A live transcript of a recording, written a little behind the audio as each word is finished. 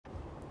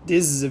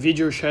This is a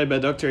video shared by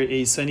Dr.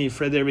 Aissani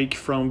Frederic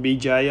from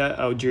Bejaia,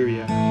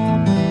 Algeria.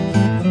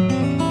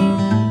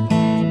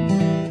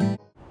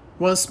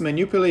 Once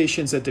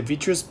manipulations at the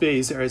vitreous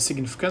base are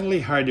significantly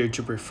harder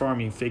to perform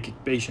in phakic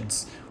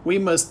patients, we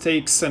must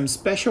take some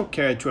special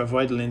care to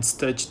avoid lens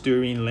touch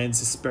during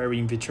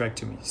lens-sparing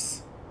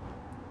vitrectomies.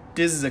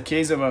 This is a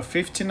case of a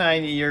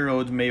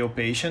 59-year-old male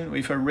patient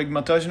with a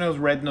rhegmatogenous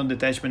retinal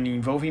detachment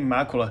involving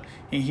macula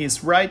in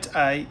his right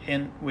eye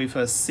and with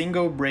a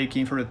single break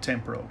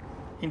inferotemporal.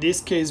 In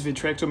this case,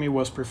 vitrectomy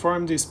was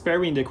performed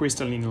sparing the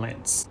crystalline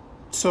lens.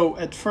 So,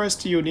 at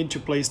first you need to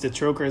place the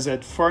trocars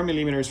at 4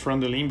 mm from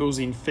the limbus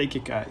in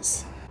phakic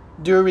eyes.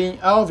 During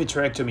all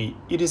vitrectomy,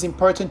 it is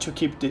important to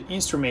keep the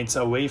instruments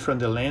away from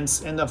the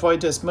lens and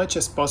avoid as much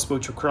as possible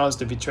to cross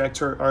the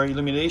vitrector or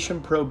illumination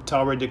probe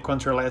toward the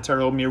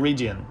contralateral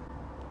meridian.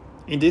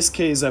 In this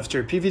case,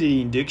 after PVD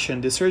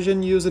induction, the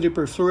surgeon used the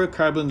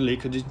perfluorocarbon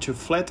liquid to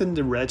flatten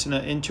the retina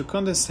and to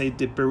condensate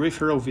the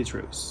peripheral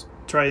vitreous.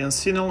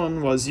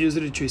 Triamcinolone was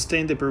used to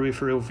stain the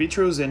peripheral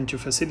vitreous and to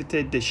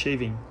facilitate the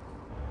shaving.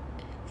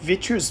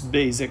 Vitreous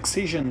base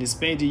excision is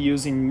made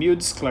using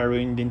mild SCLERAL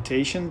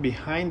indentation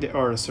behind the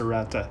oral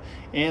SERRATA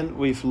and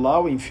with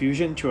low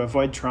infusion to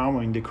avoid trauma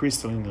in the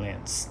crystalline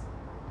lens.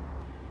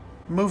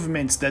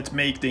 Movements that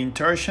make the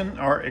intorsion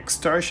or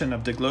extorsion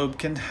of the globe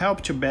can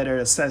help to better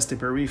assess the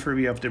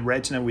periphery of the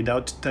retina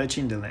without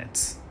touching the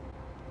lens.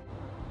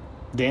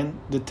 Then,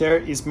 the tear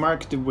is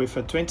marked with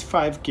a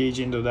 25 gauge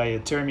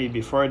endodiathermy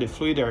before the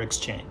fluid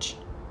exchange.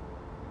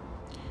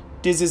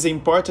 This is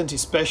important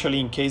especially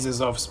in cases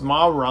of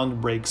small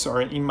round breaks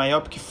or in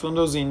myopic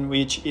fundus in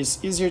which it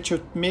is easier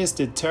to miss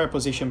the tear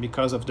position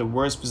because of the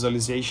worse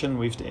visualization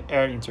with the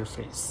air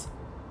interface.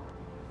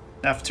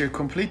 After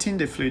completing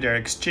the fluid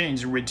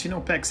exchange,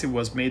 retinopexy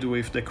was made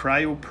with the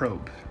cryo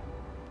probe.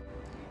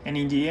 And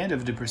in the end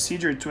of the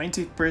procedure,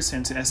 20%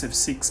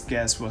 SF6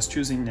 gas was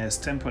chosen as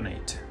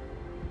tamponade.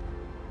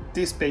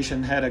 This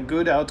patient had a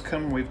good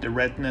outcome with the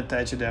retina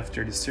attached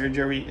after the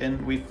surgery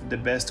and with the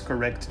best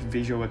corrected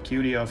visual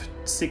acuity of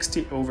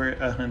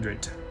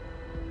 60/100.